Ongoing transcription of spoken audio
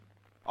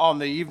On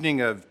the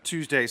evening of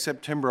Tuesday,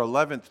 September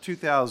 11th,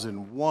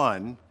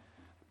 2001,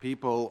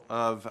 people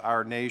of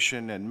our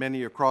nation and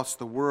many across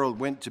the world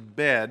went to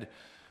bed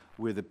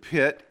with a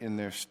pit in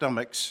their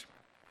stomachs.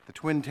 The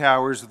Twin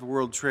Towers of the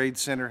World Trade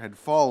Center had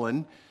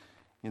fallen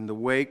in the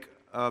wake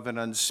of an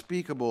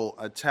unspeakable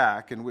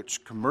attack in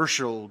which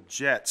commercial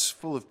jets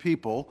full of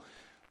people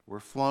were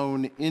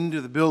flown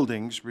into the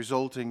buildings,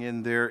 resulting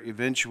in their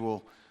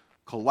eventual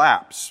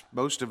collapse.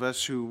 Most of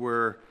us who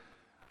were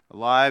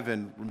alive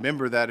and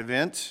remember that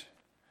event,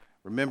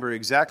 remember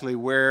exactly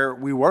where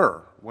we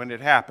were when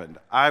it happened.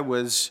 I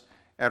was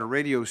at a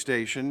radio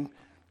station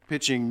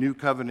pitching New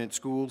Covenant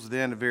Schools,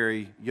 then a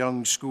very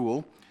young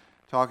school,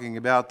 talking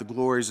about the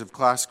glories of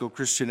classical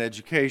Christian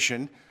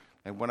education.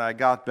 And when I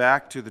got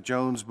back to the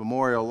Jones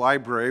Memorial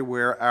Library,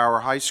 where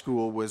our high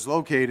school was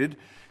located,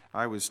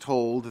 I was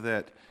told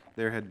that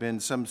there had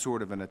been some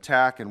sort of an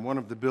attack and one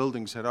of the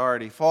buildings had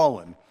already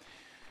fallen.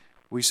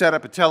 We set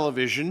up a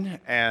television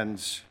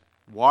and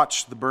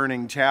watched the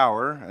burning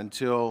tower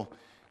until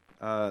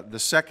the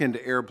second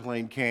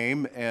airplane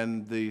came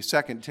and the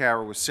second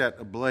tower was set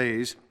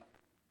ablaze,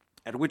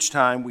 at which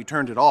time we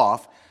turned it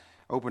off,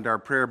 opened our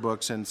prayer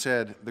books, and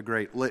said the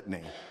Great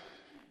Litany.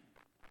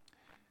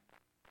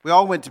 We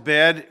all went to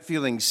bed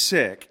feeling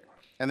sick,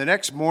 and the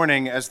next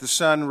morning as the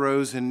sun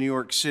rose in New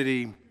York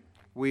City,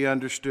 we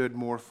understood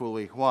more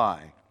fully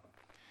why.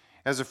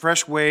 As a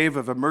fresh wave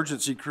of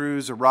emergency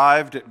crews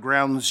arrived at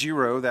Ground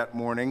Zero that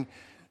morning,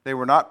 they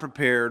were not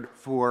prepared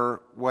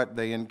for what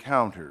they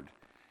encountered.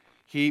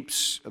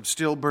 Heaps of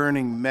still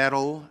burning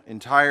metal,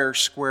 entire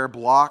square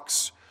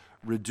blocks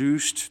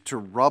reduced to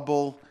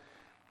rubble,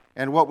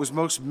 and what was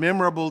most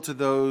memorable to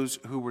those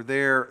who were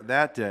there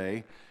that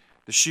day,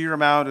 the sheer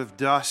amount of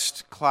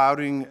dust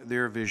clouding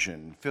their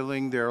vision,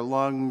 filling their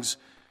lungs,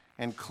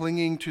 and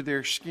clinging to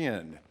their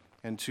skin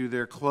and to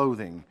their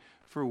clothing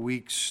for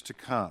weeks to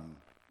come.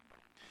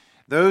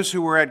 Those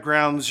who were at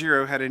Ground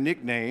Zero had a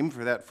nickname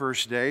for that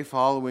first day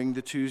following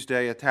the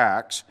Tuesday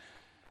attacks.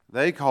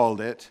 They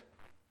called it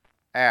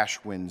Ash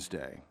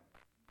Wednesday.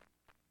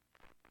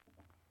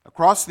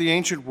 Across the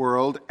ancient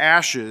world,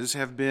 ashes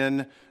have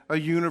been a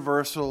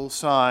universal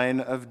sign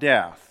of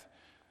death,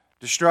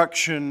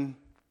 destruction,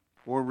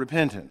 or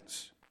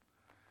repentance.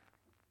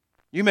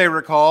 You may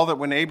recall that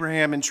when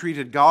Abraham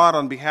entreated God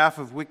on behalf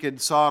of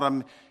wicked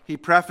Sodom, he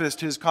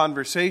prefaced his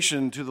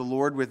conversation to the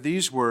Lord with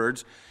these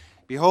words,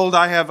 "Behold,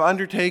 I have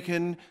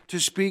undertaken to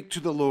speak to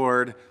the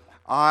Lord,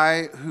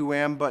 I who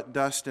am but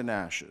dust and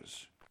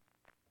ashes."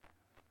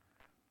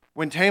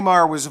 When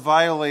Tamar was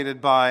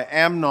violated by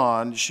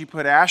Amnon, she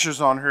put ashes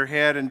on her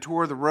head and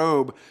tore the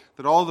robe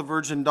that all the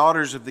virgin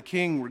daughters of the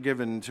king were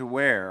given to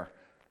wear.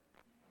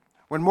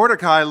 When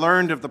Mordecai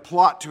learned of the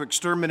plot to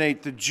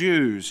exterminate the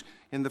Jews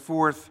in the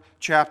 4th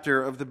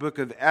chapter of the book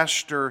of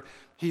Esther,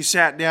 he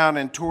sat down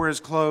and tore his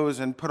clothes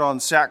and put on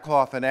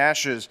sackcloth and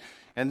ashes,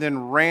 and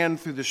then ran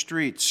through the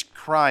streets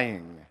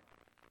crying.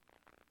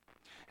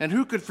 And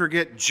who could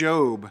forget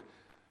Job,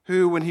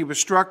 who, when he was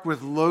struck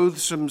with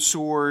loathsome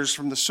sores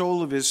from the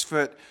sole of his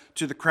foot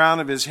to the crown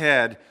of his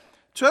head,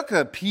 took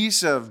a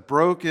piece of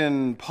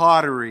broken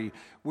pottery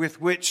with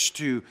which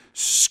to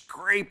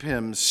scrape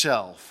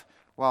himself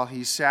while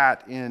he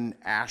sat in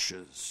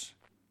ashes.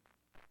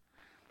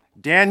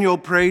 Daniel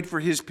prayed for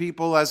his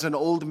people as an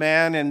old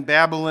man in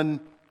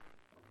Babylon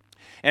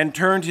and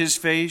turned his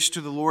face to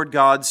the Lord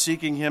God,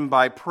 seeking him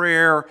by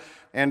prayer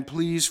and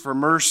pleas for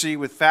mercy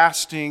with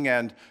fasting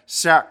and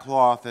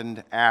sackcloth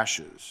and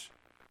ashes.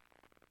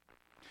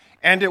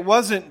 And it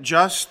wasn't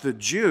just the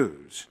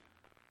Jews.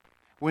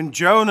 When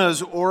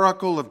Jonah's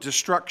oracle of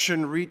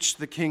destruction reached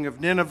the king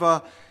of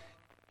Nineveh,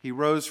 he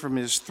rose from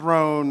his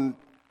throne,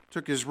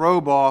 took his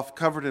robe off,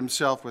 covered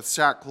himself with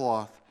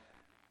sackcloth,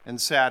 and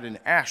sat in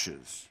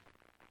ashes.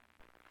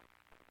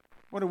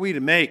 What are we to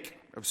make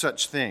of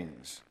such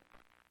things?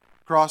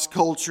 Across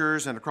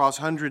cultures and across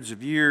hundreds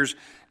of years,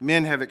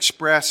 men have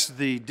expressed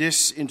the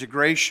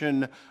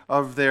disintegration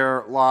of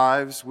their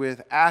lives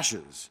with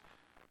ashes,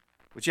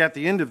 which at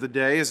the end of the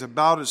day is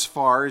about as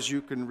far as you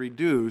can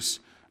reduce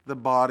the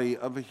body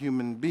of a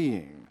human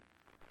being.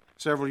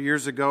 Several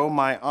years ago,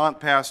 my aunt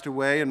passed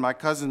away, and my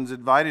cousins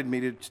invited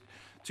me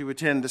to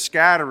attend the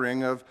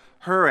scattering of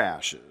her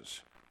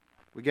ashes.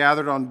 We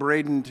gathered on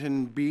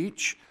Bradenton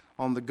Beach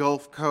on the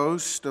Gulf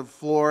Coast of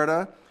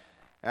Florida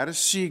at a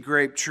sea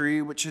grape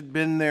tree which had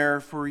been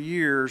there for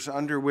years,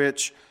 under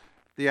which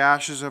the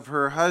ashes of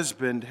her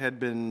husband had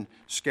been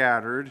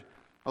scattered,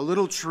 a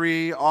little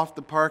tree off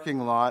the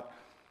parking lot,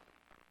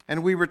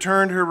 and we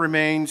returned her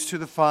remains to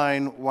the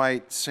fine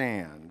white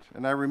sand.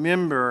 And I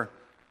remember,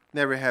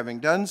 never having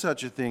done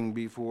such a thing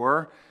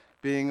before,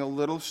 being a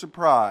little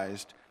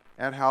surprised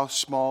at how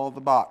small the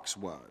box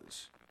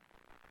was,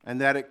 and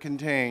that it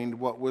contained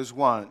what was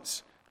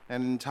once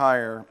an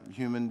entire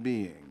human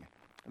being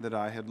that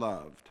I had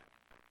loved.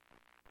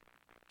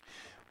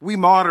 We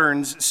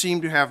moderns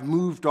seem to have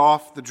moved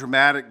off the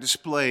dramatic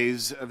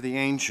displays of the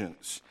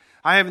ancients.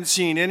 I haven't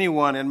seen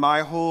anyone in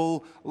my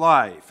whole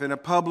life, in a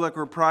public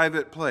or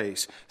private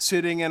place,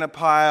 sitting in a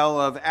pile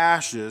of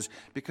ashes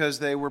because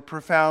they were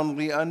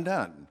profoundly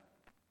undone.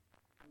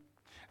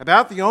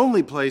 About the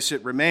only place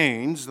it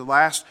remains, the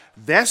last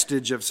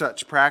vestige of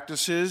such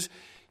practices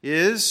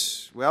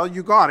is, well,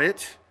 you got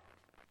it,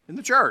 in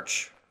the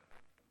church.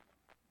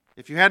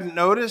 If you hadn't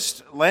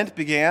noticed, Lent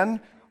began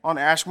on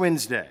Ash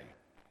Wednesday,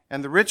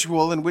 and the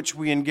ritual in which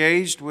we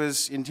engaged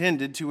was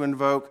intended to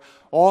invoke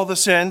all the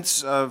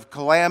sense of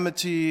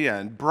calamity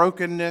and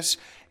brokenness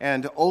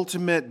and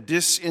ultimate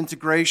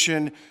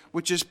disintegration,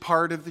 which is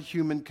part of the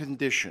human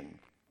condition.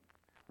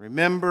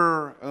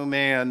 Remember, O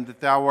man, that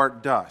thou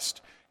art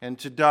dust, and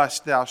to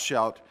dust thou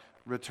shalt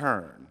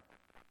return.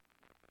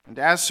 And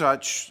as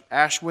such,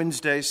 Ash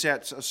Wednesday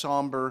sets a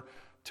somber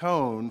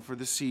tone for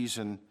the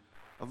season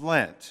of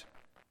Lent.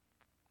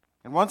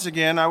 And once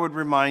again, I would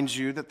remind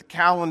you that the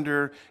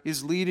calendar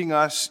is leading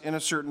us in a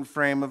certain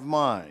frame of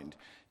mind,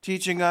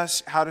 teaching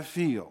us how to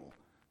feel,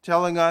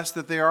 telling us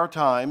that there are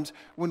times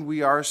when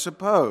we are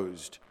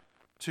supposed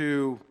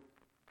to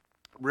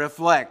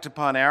reflect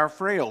upon our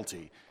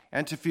frailty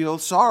and to feel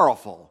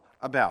sorrowful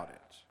about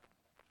it,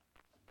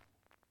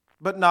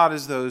 but not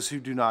as those who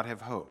do not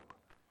have hope.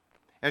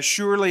 As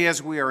surely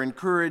as we are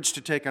encouraged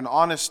to take an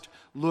honest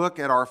look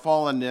at our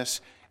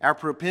fallenness, our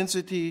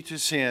propensity to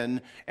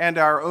sin, and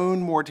our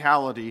own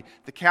mortality,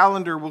 the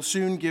calendar will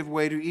soon give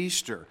way to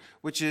Easter,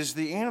 which is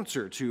the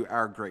answer to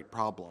our great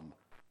problem.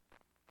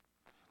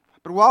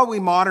 But while we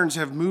moderns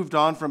have moved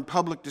on from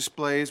public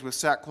displays with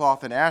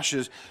sackcloth and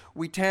ashes,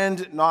 we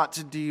tend not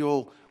to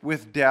deal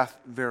with death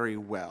very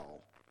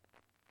well.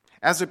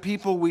 As a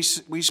people, we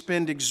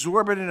spend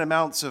exorbitant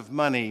amounts of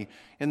money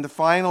in the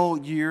final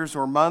years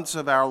or months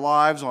of our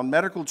lives on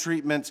medical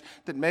treatments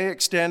that may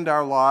extend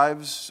our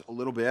lives a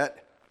little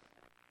bit.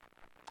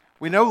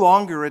 We no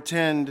longer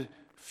attend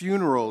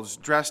funerals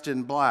dressed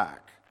in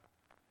black,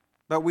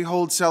 but we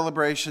hold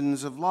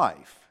celebrations of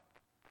life,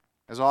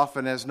 as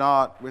often as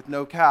not with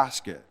no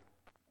casket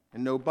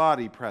and no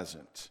body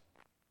present.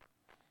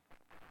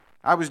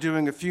 I was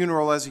doing a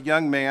funeral as a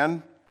young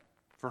man,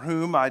 for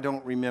whom I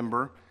don't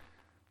remember,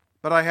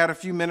 but I had a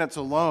few minutes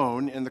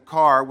alone in the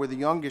car with a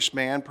youngish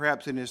man,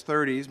 perhaps in his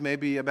 30s,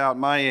 maybe about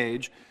my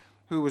age,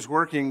 who was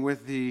working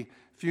with the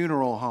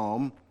funeral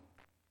home.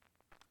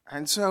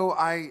 And so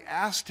I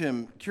asked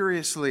him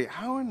curiously,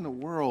 how in the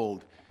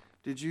world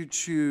did you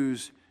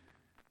choose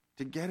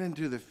to get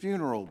into the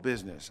funeral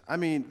business? I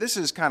mean, this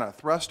is kind of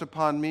thrust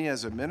upon me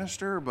as a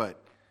minister,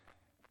 but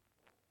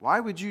why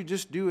would you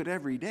just do it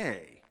every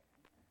day?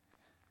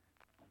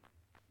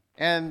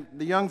 And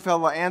the young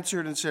fellow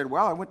answered and said,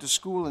 well, I went to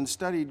school and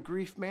studied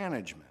grief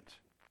management.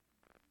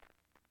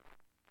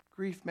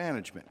 Grief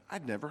management.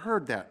 I'd never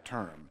heard that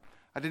term.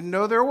 I didn't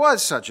know there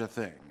was such a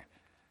thing.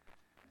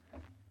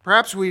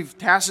 Perhaps we've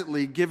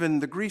tacitly given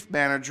the grief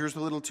managers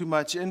a little too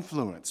much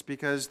influence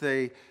because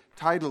they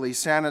tidily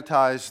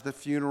sanitize the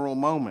funeral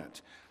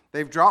moment.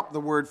 They've dropped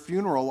the word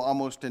funeral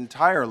almost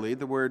entirely,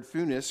 the word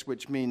funis,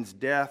 which means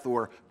death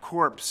or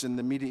corpse in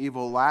the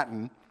medieval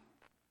Latin,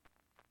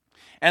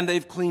 and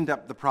they've cleaned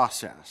up the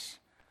process.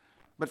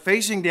 But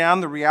facing down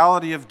the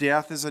reality of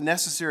death is a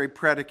necessary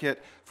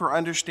predicate for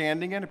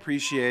understanding and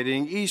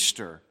appreciating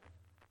Easter.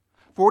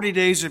 40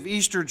 days of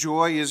Easter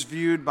joy is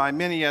viewed by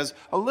many as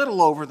a little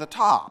over the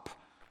top,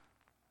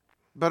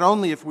 but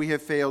only if we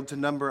have failed to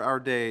number our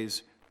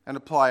days and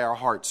apply our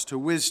hearts to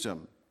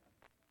wisdom.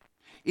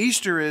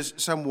 Easter is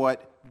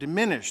somewhat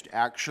diminished,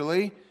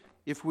 actually,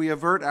 if we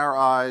avert our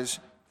eyes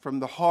from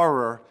the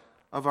horror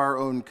of our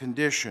own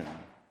condition.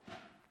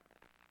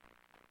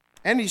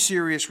 Any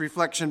serious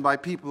reflection by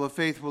people of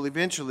faith will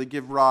eventually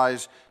give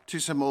rise to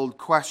some old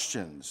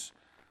questions.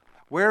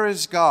 Where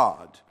is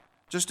God?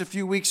 Just a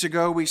few weeks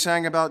ago, we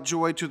sang about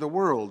joy to the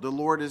world, the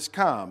Lord is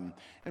come.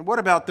 And what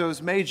about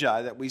those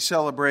magi that we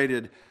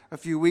celebrated a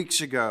few weeks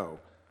ago,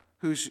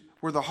 who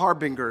were the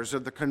harbingers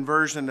of the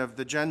conversion of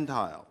the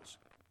Gentiles?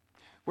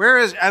 Where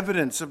is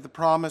evidence of the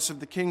promise of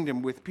the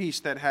kingdom with peace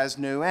that has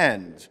no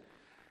end?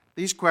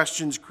 These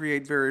questions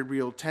create very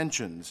real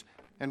tensions,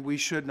 and we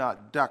should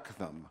not duck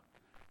them.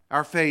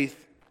 Our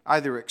faith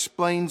either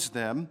explains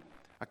them,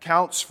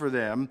 accounts for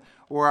them,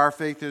 or our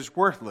faith is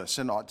worthless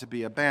and ought to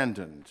be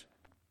abandoned.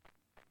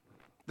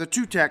 The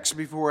two texts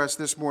before us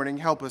this morning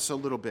help us a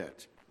little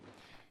bit.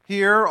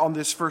 Here, on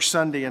this first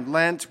Sunday in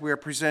Lent, we are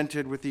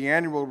presented with the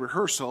annual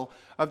rehearsal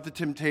of the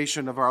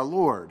temptation of our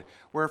Lord,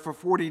 where for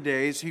 40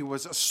 days he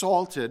was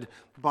assaulted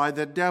by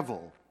the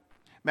devil.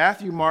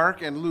 Matthew,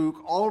 Mark, and Luke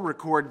all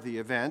record the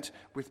event,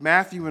 with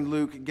Matthew and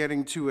Luke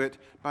getting to it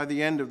by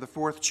the end of the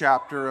 4th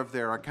chapter of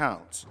their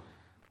accounts.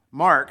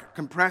 Mark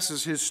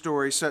compresses his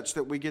story such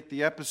that we get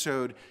the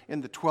episode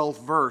in the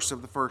 12th verse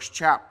of the 1st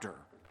chapter.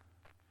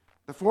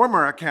 The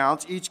former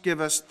accounts each give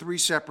us 3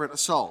 separate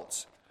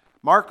assaults.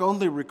 Mark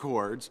only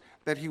records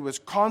that he was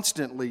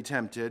constantly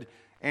tempted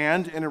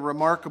and, in a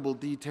remarkable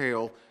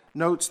detail,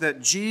 notes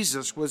that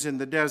Jesus was in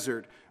the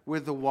desert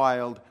with the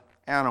wild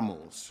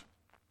animals.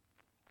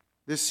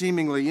 This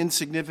seemingly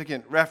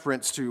insignificant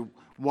reference to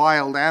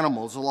wild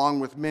animals, along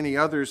with many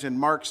others in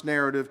Mark's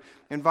narrative,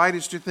 invite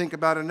us to think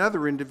about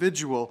another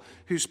individual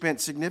who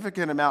spent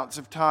significant amounts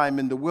of time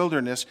in the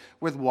wilderness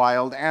with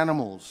wild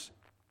animals.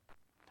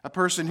 A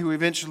person who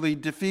eventually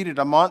defeated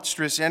a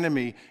monstrous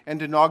enemy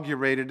and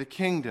inaugurated a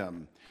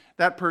kingdom.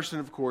 That person,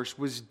 of course,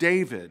 was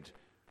David,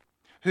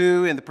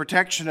 who, in the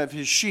protection of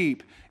his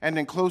sheep and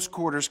in close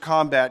quarters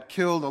combat,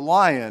 killed a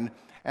lion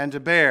and a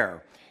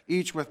bear,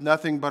 each with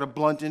nothing but a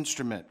blunt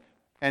instrument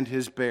and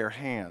his bare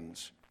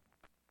hands.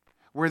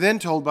 We're then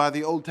told by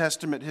the Old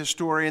Testament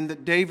historian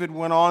that David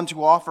went on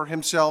to offer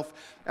himself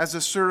as a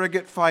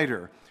surrogate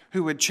fighter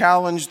who would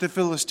challenge the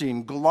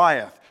Philistine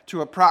Goliath to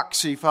a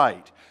proxy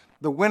fight,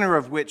 the winner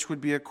of which would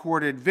be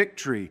accorded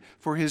victory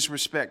for his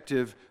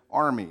respective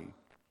army.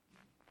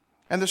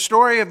 And the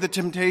story of the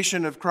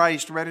temptation of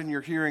Christ read in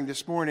your hearing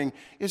this morning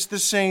is the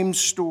same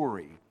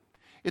story.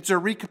 It's a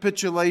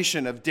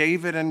recapitulation of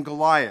David and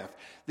Goliath,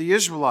 the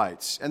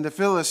Israelites and the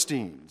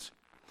Philistines.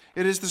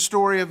 It is the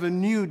story of a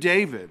new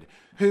David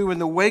who, in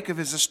the wake of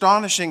his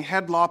astonishing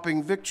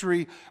head-lopping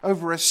victory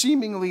over a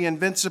seemingly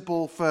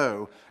invincible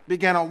foe,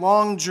 began a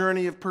long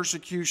journey of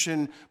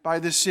persecution by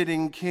the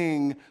sitting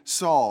king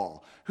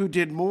Saul, who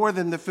did more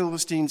than the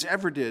Philistines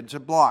ever did to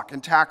block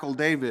and tackle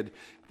David,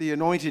 the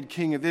anointed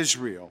king of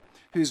Israel,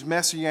 whose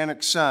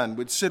messianic son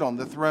would sit on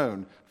the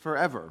throne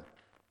forever.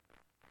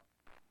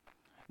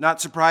 Not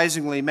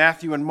surprisingly,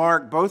 Matthew and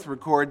Mark both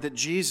record that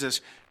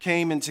Jesus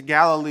came into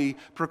Galilee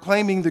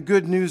proclaiming the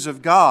good news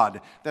of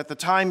God, that the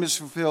time is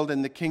fulfilled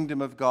and the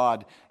kingdom of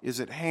God is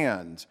at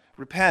hand.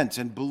 Repent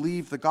and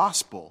believe the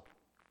gospel.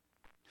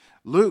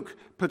 Luke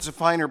puts a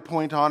finer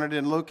point on it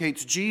and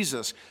locates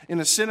Jesus in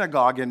a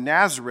synagogue in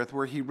Nazareth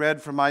where he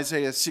read from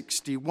Isaiah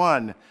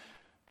 61,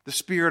 "The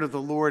Spirit of the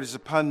Lord is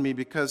upon me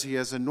because he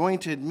has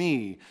anointed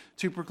me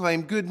to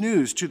proclaim good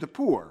news to the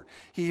poor.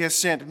 He has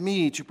sent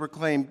me to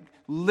proclaim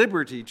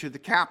liberty to the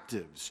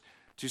captives,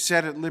 to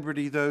set at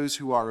liberty those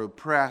who are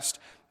oppressed,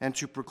 and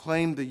to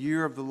proclaim the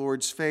year of the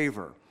Lord's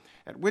favor."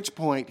 At which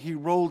point he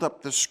rolled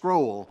up the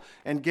scroll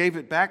and gave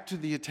it back to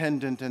the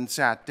attendant and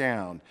sat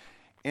down.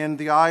 And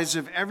the eyes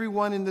of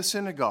everyone in the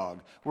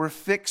synagogue were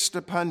fixed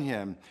upon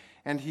him,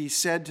 and he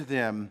said to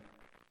them,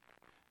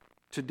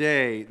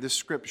 "Today the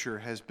scripture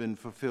has been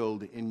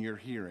fulfilled in your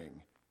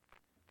hearing."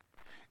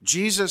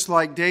 Jesus,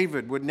 like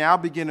David, would now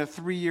begin a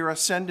 3-year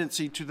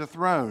ascendancy to the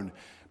throne,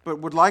 but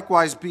would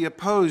likewise be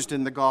opposed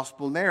in the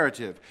gospel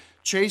narrative,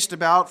 chased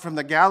about from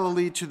the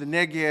Galilee to the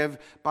Negev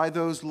by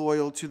those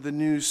loyal to the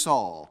new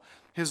Saul.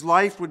 His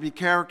life would be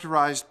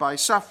characterized by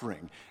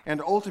suffering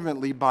and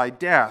ultimately by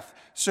death,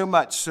 so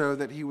much so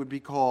that he would be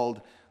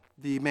called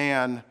the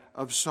man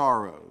of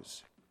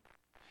sorrows.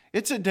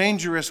 It's a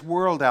dangerous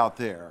world out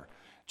there.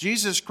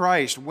 Jesus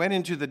Christ went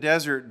into the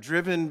desert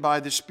driven by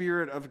the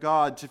Spirit of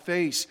God to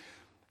face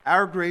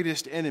our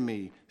greatest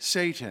enemy,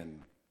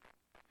 Satan.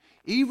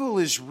 Evil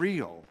is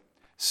real.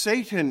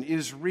 Satan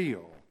is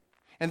real.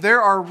 And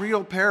there are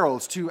real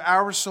perils to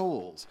our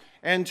souls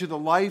and to the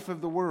life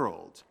of the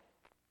world.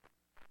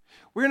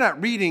 We're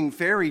not reading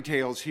fairy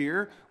tales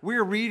here.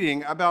 We're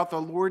reading about the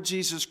Lord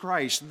Jesus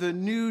Christ, the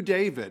new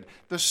David,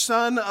 the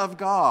Son of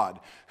God,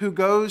 who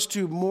goes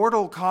to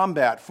mortal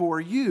combat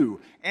for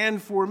you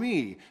and for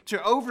me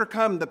to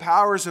overcome the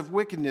powers of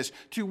wickedness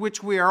to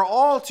which we are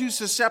all too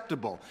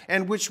susceptible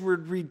and which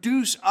would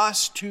reduce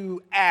us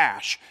to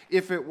ash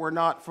if it were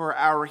not for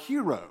our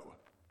hero.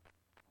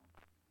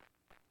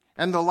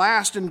 And the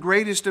last and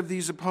greatest of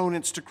these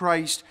opponents to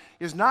Christ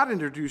is not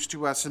introduced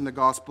to us in the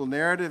gospel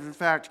narrative. In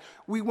fact,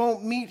 we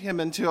won't meet him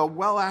until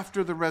well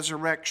after the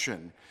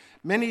resurrection,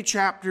 many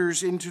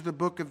chapters into the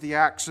book of the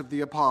Acts of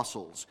the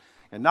Apostles.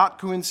 And not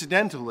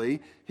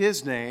coincidentally,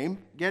 his name,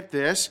 get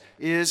this,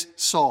 is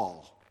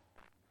Saul.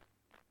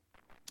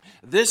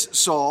 This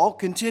Saul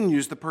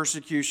continues the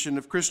persecution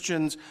of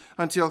Christians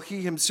until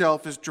he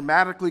himself is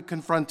dramatically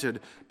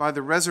confronted by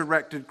the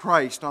resurrected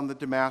Christ on the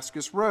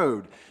Damascus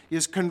Road,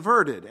 is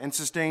converted, and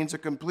sustains a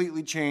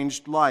completely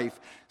changed life,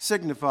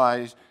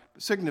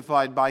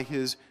 signified by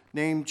his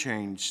name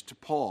change to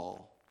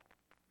Paul.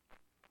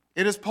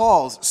 It is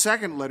Paul's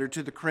second letter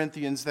to the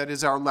Corinthians that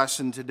is our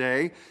lesson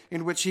today,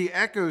 in which he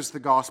echoes the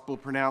gospel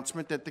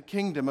pronouncement that the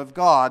kingdom of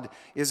God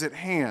is at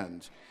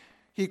hand.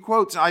 He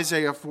quotes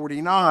Isaiah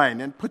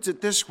 49 and puts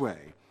it this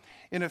way: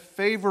 "In a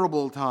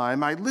favorable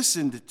time I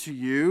listened to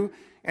you,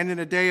 and in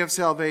a day of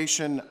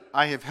salvation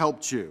I have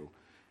helped you.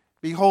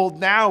 Behold,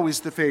 now is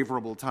the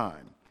favorable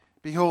time.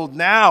 Behold,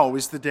 now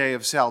is the day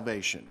of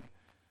salvation."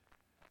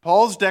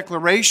 Paul's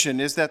declaration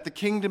is that the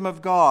kingdom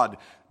of God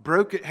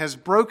has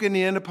broken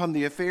in upon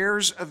the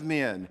affairs of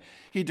men.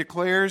 He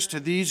declares to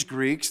these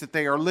Greeks that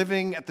they are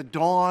living at the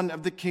dawn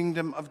of the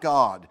kingdom of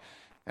God.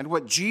 And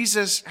what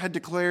Jesus had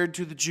declared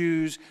to the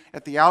Jews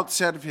at the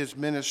outset of his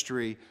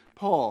ministry,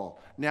 Paul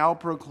now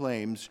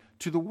proclaims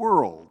to the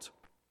world.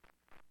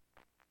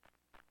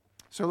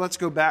 So let's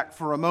go back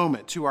for a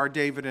moment to our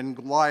David and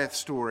Goliath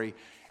story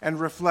and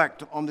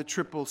reflect on the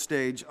triple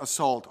stage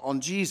assault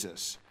on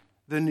Jesus,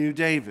 the new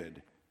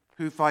David,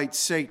 who fights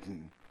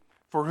Satan,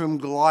 for whom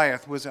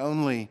Goliath was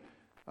only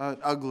an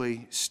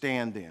ugly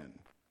stand-in.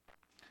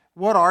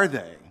 What are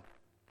they?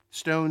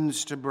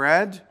 Stones to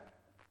bread?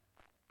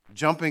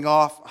 Jumping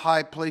off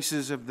high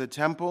places of the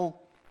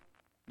temple?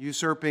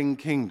 Usurping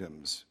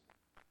kingdoms?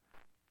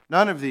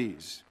 None of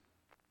these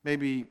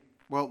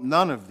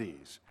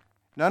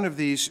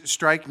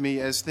strike me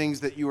as things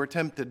that you are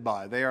tempted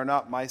by. They are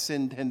not my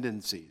sin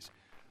tendencies.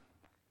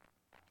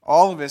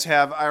 All of us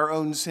have our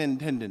own sin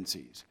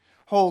tendencies.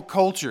 Whole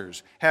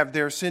cultures have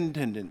their sin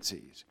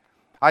tendencies.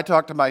 I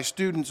talk to my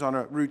students on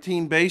a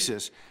routine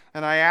basis,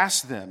 and I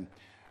ask them,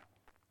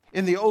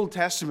 in the Old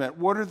Testament,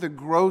 what are the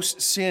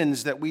gross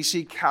sins that we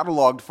see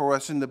cataloged for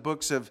us in the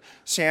books of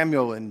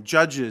Samuel and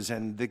Judges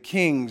and the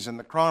Kings and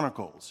the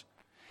Chronicles?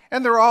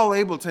 And they're all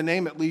able to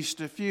name at least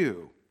a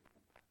few.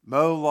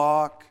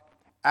 Moloch,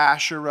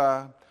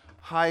 Asherah,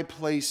 high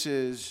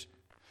places,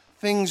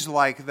 things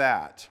like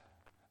that.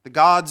 The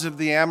gods of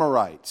the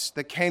Amorites,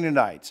 the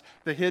Canaanites,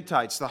 the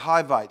Hittites, the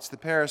Hivites, the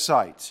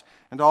Perizzites,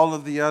 and all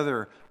of the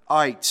other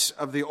ites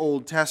of the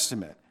Old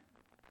Testament.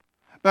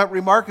 But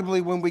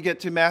remarkably, when we get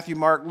to Matthew,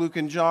 Mark, Luke,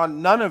 and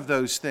John, none of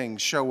those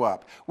things show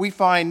up. We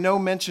find no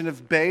mention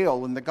of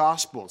Baal in the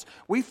Gospels.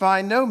 We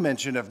find no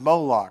mention of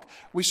Moloch.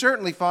 We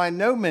certainly find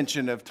no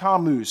mention of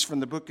Tammuz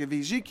from the book of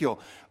Ezekiel.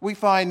 We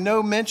find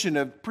no mention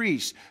of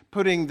priests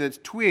putting the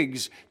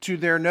twigs to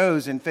their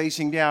nose and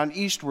facing down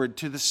eastward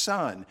to the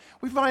sun.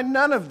 We find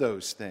none of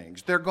those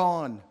things. They're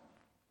gone.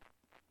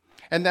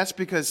 And that's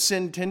because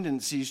sin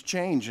tendencies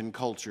change in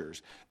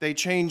cultures. They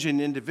change in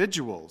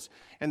individuals.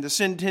 And the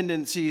sin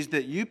tendencies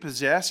that you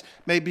possess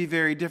may be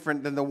very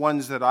different than the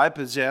ones that I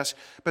possess,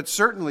 but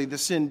certainly the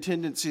sin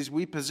tendencies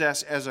we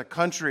possess as a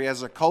country,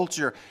 as a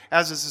culture,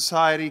 as a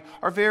society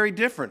are very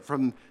different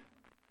from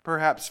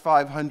perhaps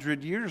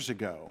 500 years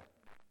ago.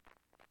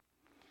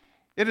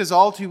 It is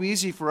all too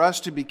easy for us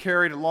to be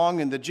carried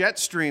along in the jet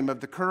stream of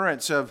the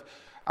currents of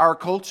our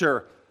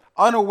culture,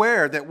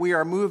 unaware that we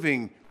are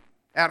moving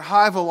at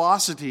high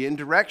velocity in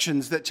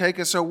directions that take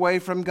us away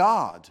from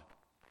God.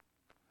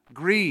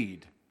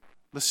 Greed,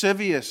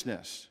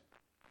 lasciviousness.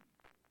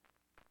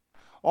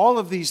 All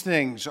of these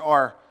things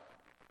are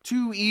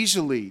too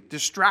easily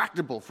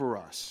distractible for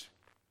us.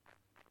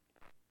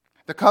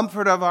 The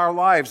comfort of our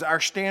lives, our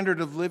standard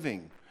of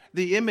living,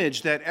 the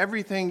image that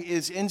everything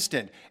is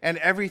instant and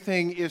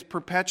everything is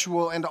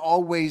perpetual and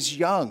always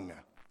young.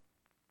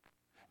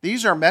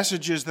 These are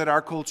messages that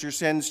our culture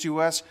sends to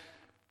us,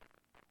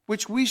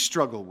 which we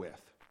struggle with.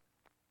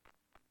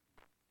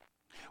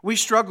 We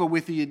struggle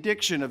with the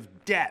addiction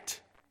of debt,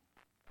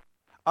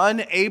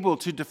 unable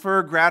to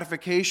defer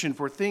gratification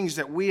for things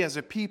that we as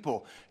a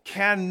people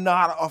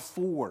cannot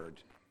afford.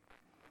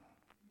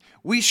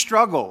 We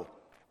struggle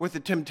with the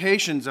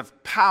temptations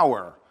of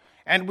power,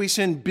 and we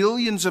send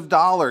billions of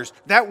dollars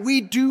that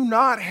we do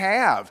not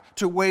have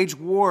to wage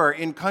war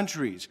in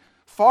countries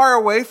far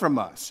away from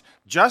us,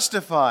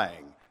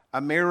 justifying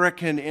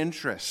American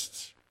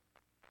interests.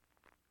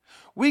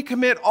 We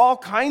commit all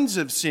kinds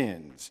of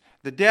sins,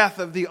 the death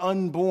of the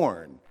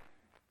unborn,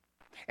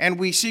 and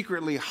we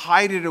secretly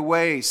hide it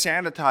away,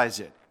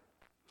 sanitize it,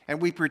 and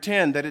we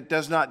pretend that it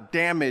does not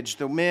damage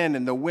the men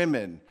and the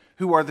women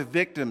who are the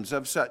victims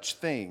of such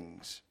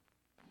things.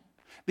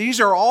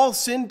 These are all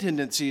sin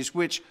tendencies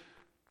which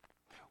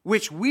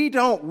we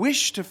don't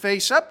wish to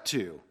face up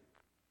to.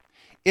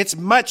 It's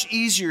much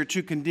easier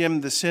to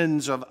condemn the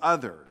sins of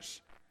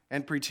others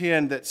and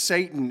pretend that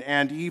Satan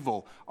and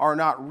evil are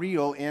not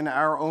real in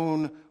our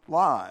own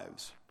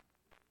lives.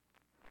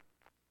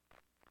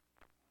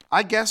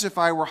 I guess if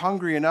I were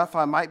hungry enough,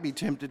 I might be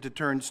tempted to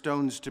turn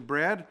stones to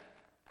bread.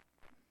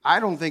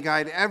 I don't think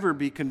I'd ever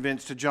be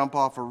convinced to jump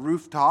off a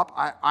rooftop.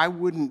 I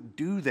wouldn't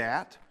do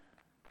that.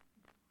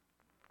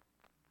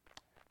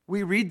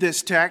 We read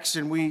this text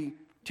and we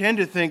tend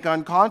to think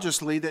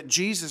unconsciously that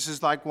Jesus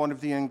is like one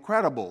of the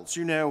Incredibles.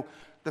 You know,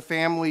 the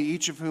family,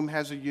 each of whom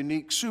has a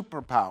unique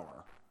superpower.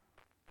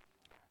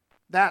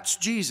 That's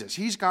Jesus.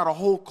 He's got a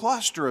whole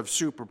cluster of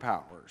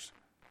superpowers.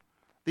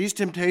 These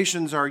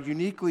temptations are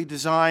uniquely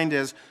designed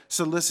as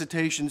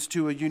solicitations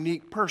to a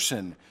unique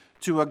person,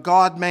 to a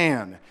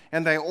God-man,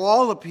 and they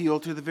all appeal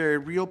to the very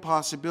real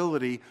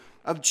possibility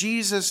of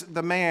Jesus,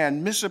 the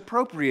man,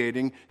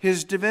 misappropriating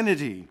his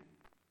divinity.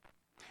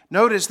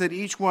 Notice that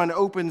each one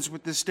opens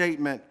with the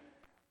statement,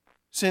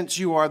 "Since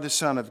you are the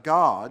Son of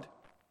God."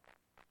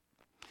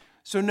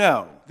 So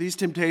no, these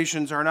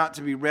temptations are not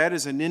to be read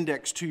as an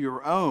index to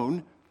your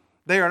own.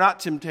 They are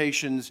not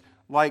temptations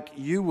like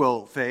you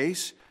will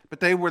face, but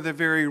they were the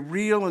very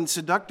real and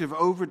seductive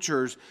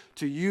overtures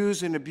to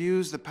use and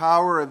abuse the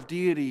power of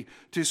deity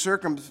to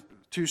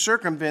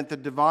circumvent the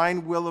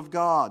divine will of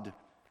God.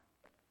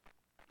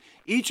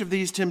 Each of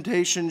these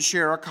temptations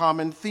share a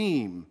common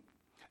theme: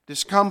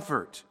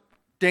 discomfort,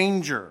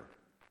 danger,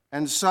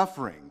 and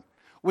suffering,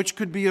 which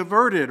could be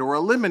averted or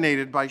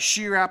eliminated by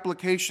sheer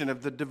application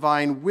of the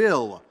divine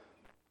will.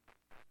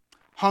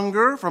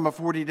 Hunger from a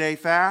 40-day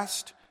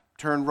fast,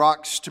 turn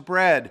rocks to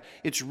bread.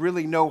 It's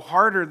really no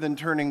harder than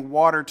turning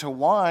water to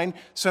wine,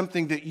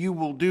 something that you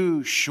will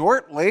do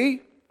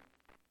shortly.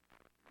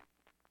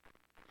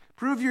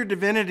 Prove your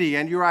divinity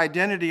and your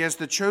identity as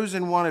the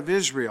chosen one of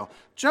Israel.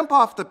 Jump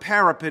off the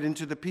parapet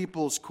into the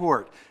people's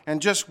court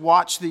and just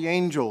watch the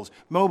angels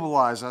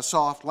mobilize a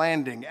soft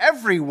landing.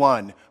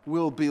 Everyone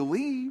will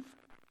believe.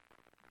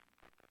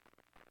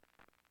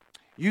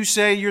 You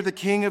say you're the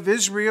king of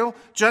Israel?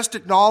 Just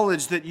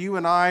acknowledge that you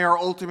and I are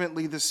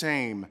ultimately the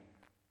same.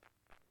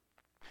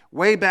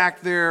 Way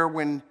back there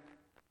when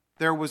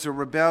there was a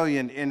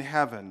rebellion in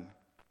heaven.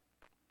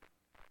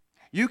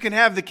 You can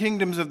have the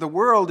kingdoms of the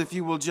world if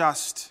you will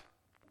just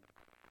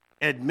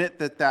admit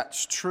that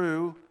that's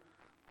true.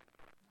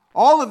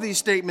 All of these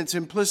statements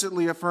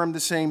implicitly affirm the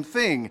same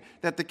thing,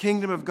 that the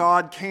kingdom of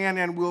God can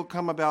and will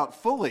come about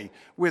fully,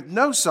 with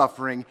no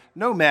suffering,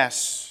 no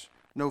mess,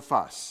 no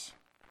fuss.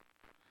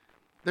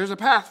 There's a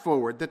path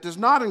forward that does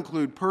not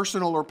include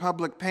personal or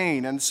public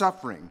pain and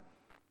suffering.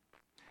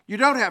 You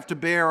don't have to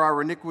bear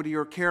our iniquity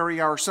or carry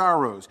our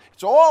sorrows.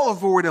 It's all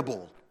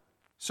avoidable.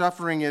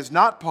 Suffering is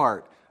not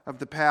part of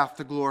the path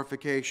to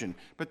glorification.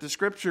 But the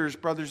Scriptures,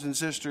 brothers and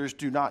sisters,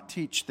 do not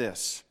teach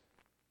this.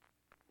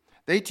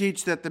 They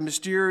teach that the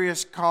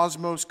mysterious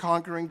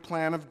cosmos-conquering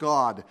plan of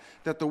God,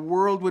 that the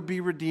world would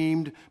be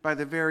redeemed by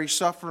the very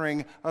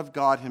suffering of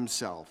God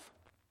himself.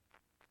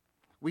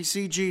 We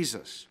see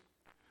Jesus,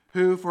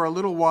 who for a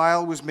little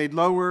while was made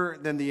lower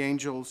than the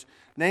angels,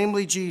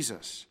 namely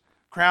Jesus,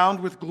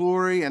 crowned with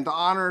glory and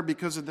honor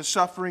because of the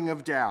suffering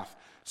of death,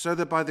 so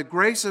that by the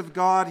grace of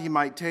God he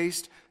might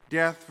taste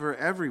death for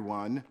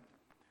everyone.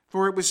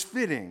 For it was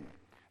fitting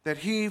that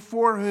he,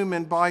 for whom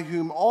and by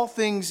whom all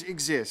things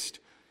exist,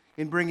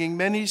 in bringing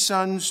many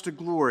sons to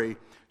glory,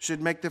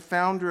 should make the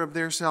founder of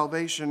their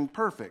salvation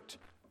perfect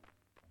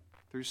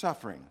through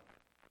suffering.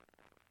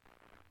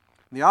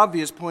 The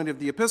obvious point of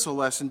the epistle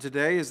lesson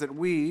today is that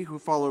we who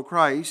follow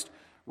Christ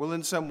will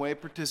in some way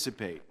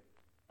participate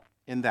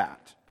in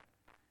that,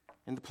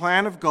 in the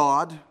plan of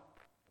God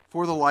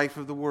for the life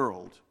of the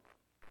world.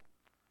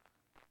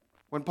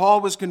 When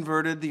Paul was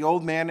converted, the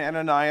old man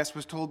Ananias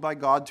was told by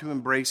God to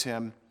embrace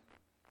him,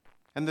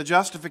 and the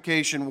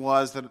justification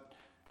was that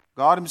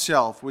God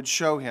himself would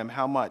show him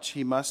how much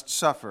he must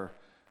suffer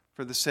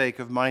for the sake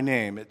of my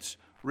name. It's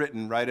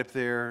written right up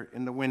there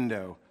in the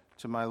window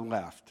to my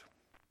left.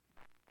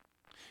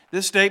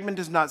 This statement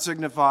does not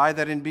signify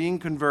that in being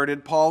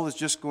converted, Paul is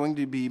just going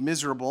to be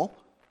miserable,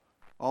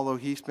 although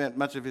he spent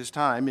much of his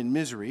time in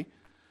misery.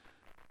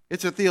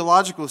 It's a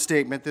theological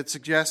statement that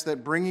suggests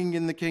that bringing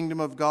in the kingdom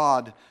of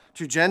God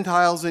to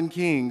Gentiles and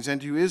kings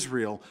and to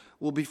Israel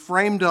will be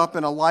framed up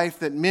in a life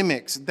that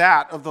mimics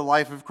that of the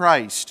life of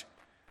Christ.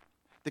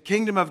 The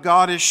kingdom of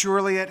God is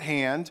surely at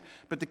hand,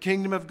 but the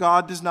kingdom of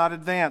God does not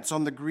advance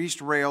on the greased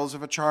rails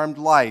of a charmed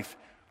life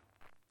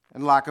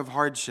and lack of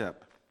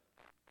hardship.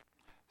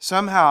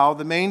 Somehow,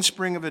 the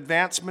mainspring of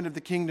advancement of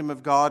the kingdom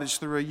of God is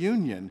through a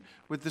union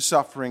with the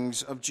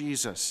sufferings of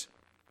Jesus.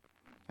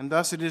 And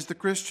thus it is the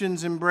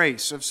Christian's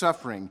embrace of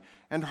suffering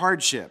and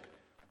hardship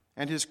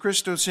and his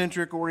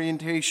Christocentric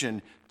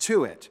orientation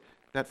to it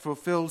that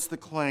fulfills the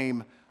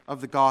claim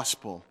of the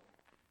gospel.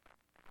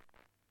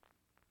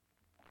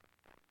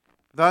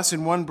 Thus,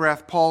 in one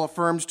breath, Paul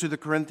affirms to the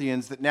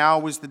Corinthians that now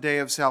was the day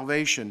of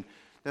salvation,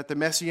 that the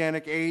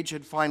Messianic age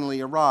had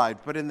finally arrived.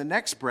 But in the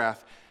next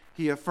breath,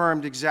 he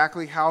affirmed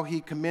exactly how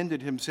he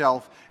commended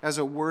himself as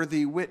a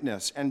worthy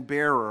witness and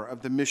bearer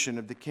of the mission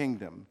of the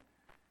kingdom.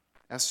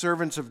 As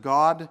servants of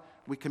God,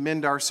 we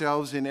commend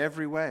ourselves in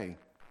every way,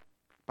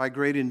 by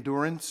great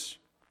endurance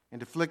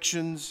and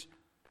afflictions,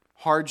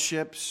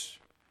 hardships,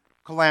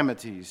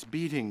 calamities,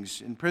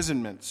 beatings,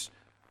 imprisonments,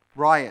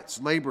 riots,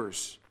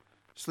 labors,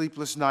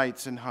 sleepless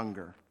nights, and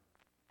hunger.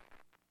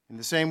 In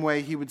the same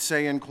way, he would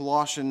say in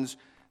Colossians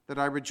that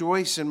I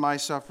rejoice in my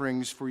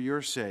sufferings for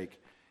your sake,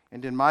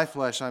 and in my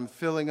flesh I'm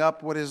filling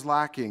up what is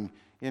lacking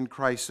in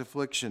Christ's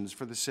afflictions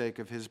for the sake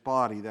of his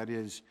body, that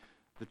is,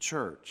 the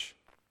church.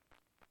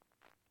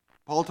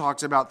 Paul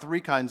talks about three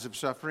kinds of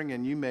suffering,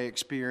 and you may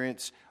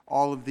experience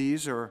all of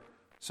these or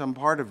some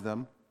part of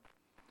them.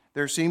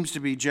 There seems to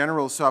be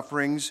general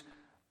sufferings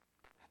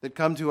that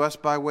come to us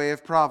by way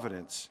of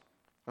providence.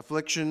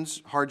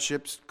 Afflictions,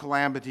 hardships,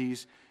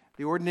 calamities,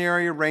 the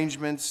ordinary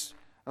arrangements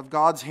of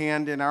God's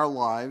hand in our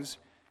lives,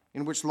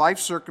 in which life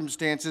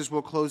circumstances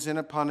will close in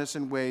upon us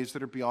in ways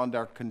that are beyond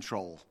our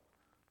control.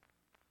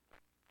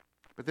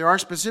 But there are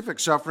specific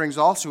sufferings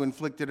also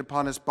inflicted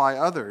upon us by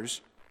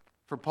others.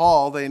 For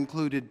Paul, they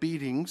included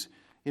beatings,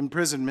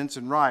 imprisonments,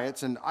 and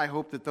riots, and I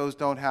hope that those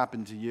don't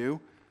happen to you.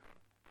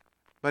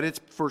 But it's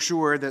for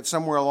sure that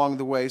somewhere along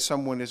the way,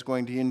 someone is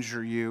going to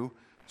injure you,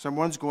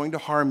 someone's going to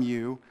harm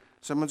you,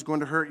 someone's going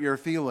to hurt your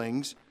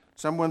feelings,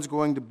 someone's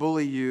going to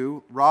bully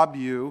you, rob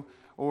you,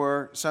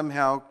 or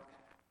somehow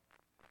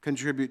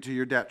contribute to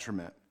your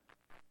detriment.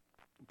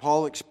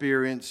 Paul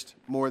experienced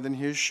more than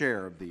his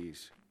share of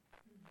these.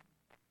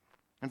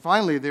 And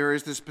finally, there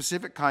is the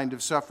specific kind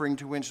of suffering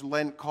to which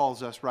Lent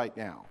calls us right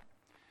now.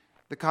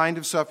 The kind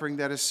of suffering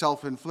that is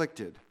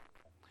self-inflicted.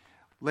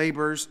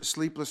 Labors,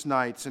 sleepless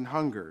nights, and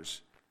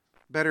hungers.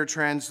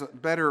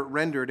 Better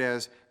rendered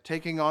as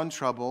taking on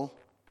trouble,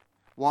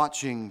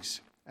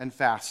 watchings, and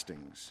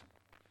fastings.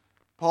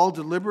 Paul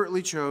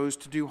deliberately chose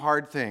to do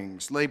hard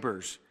things,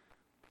 labors.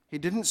 He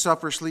didn't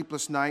suffer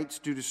sleepless nights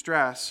due to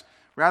stress.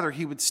 Rather,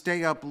 he would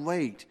stay up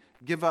late,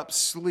 give up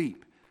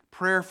sleep,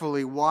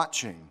 prayerfully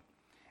watching.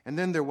 And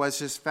then there was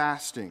his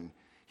fasting.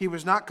 He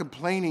was not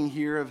complaining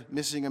here of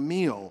missing a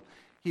meal.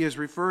 He is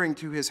referring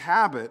to his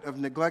habit of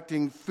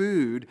neglecting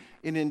food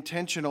in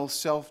intentional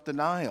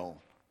self-denial.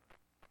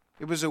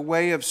 It was a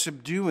way of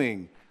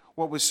subduing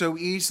what was so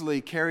easily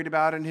carried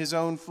about in his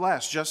own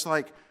flesh, just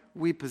like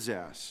we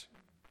possess.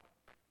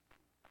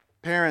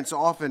 Parents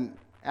often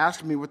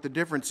ask me what the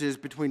difference is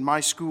between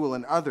my school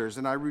and others,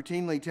 and I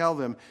routinely tell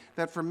them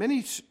that for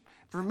many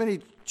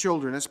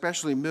children,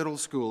 especially middle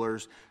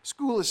schoolers,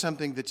 school is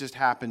something that just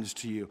happens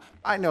to you.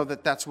 I know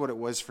that that's what it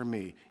was for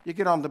me. You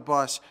get on the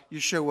bus, you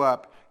show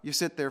up, you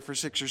sit there for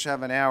 6 or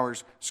 7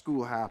 hours,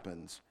 school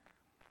happens.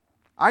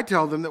 I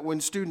tell them that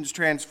when students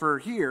transfer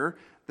here,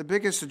 the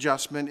biggest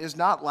adjustment is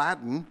not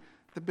Latin.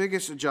 The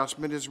biggest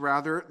adjustment is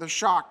rather the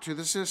shock to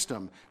the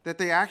system, that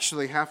they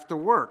actually have to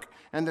work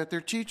and that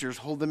their teachers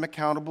hold them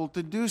accountable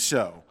to do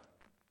so.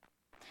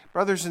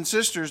 Brothers and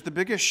sisters, the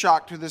biggest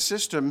shock to the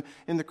system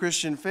in the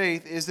Christian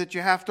faith is that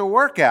you have to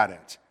work at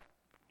it.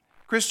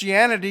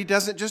 Christianity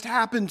doesn't just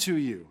happen to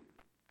you.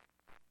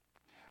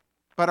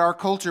 But our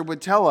culture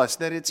would tell us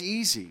that it's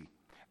easy.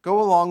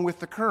 Go along with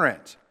the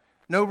current.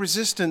 No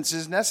resistance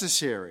is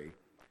necessary.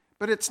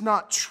 But it's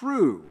not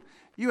true.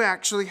 You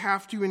actually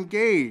have to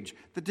engage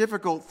the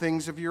difficult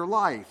things of your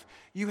life.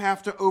 You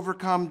have to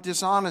overcome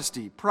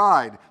dishonesty,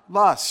 pride,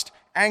 lust,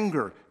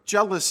 anger,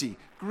 jealousy,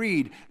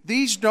 greed.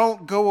 These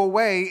don't go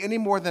away any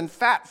more than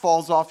fat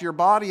falls off your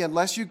body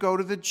unless you go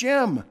to the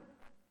gym.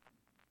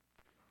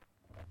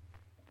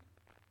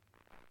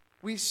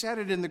 We said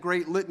it in the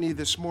Great Litany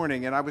this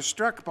morning, and I was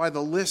struck by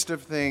the list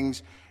of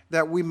things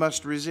that we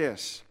must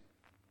resist.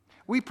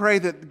 We pray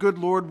that the good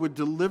Lord would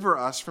deliver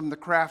us from the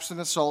crafts and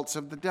assaults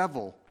of the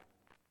devil.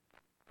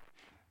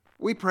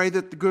 We pray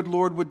that the good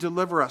Lord would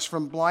deliver us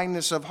from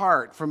blindness of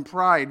heart, from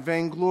pride,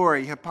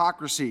 vainglory,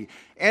 hypocrisy,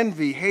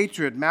 envy,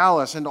 hatred,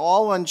 malice, and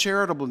all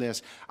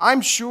uncharitableness.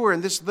 I'm sure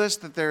in this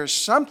list that there is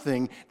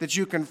something that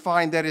you can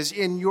find that is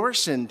in your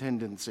sin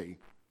tendency.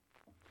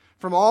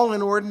 From all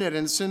inordinate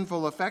and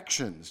sinful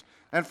affections,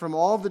 and from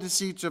all the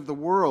deceits of the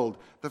world,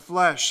 the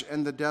flesh,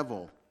 and the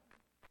devil.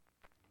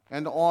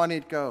 And on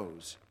it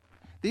goes.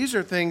 These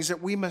are things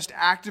that we must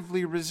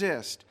actively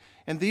resist.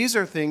 And these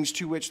are things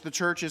to which the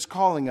church is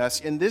calling us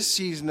in this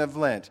season of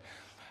Lent.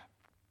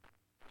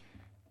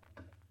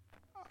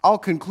 I'll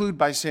conclude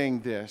by saying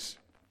this.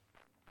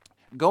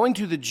 Going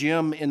to the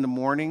gym in the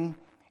morning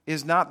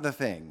is not the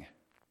thing.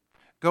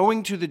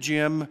 Going to the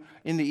gym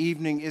in the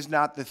evening is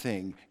not the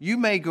thing. You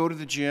may go to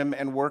the gym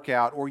and work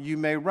out, or you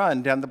may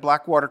run down the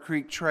Blackwater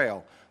Creek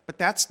Trail. But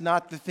that's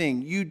not the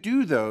thing. You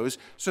do those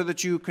so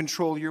that you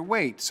control your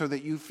weight, so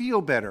that you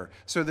feel better,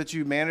 so that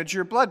you manage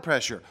your blood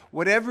pressure.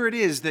 Whatever it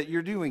is that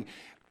you're doing,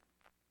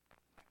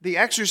 the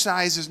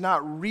exercise is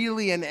not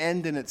really an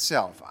end in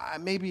itself.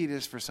 Maybe it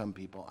is for some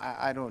people.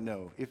 I don't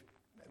know. If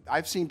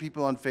I've seen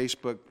people on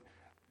Facebook,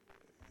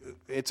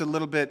 it's a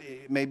little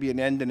bit maybe an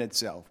end in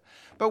itself.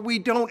 But we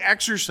don't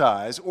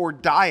exercise or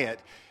diet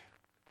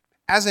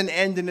as an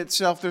end in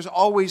itself. There's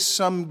always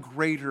some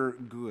greater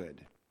good.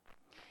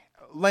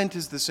 Lent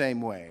is the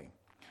same way.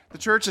 The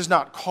church is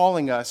not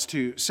calling us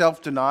to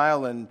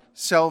self-denial and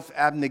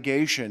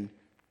self-abnegation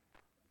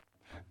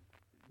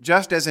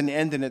just as an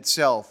end in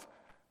itself,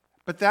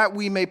 but that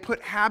we may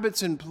put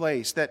habits in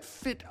place that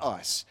fit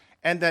us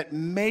and that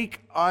make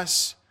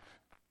us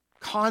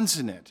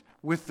consonant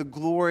with the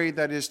glory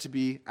that is to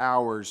be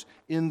ours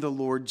in the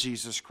Lord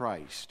Jesus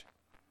Christ.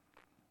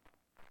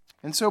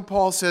 And so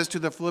Paul says to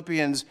the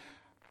Philippians,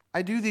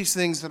 I do these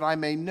things that I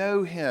may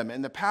know him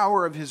and the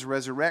power of his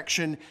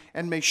resurrection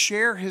and may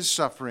share his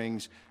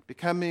sufferings,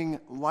 becoming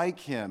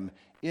like him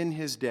in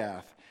his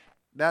death,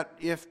 that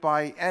if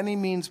by any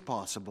means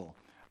possible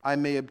I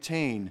may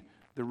obtain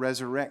the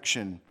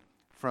resurrection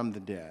from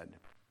the dead.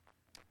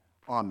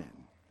 Amen.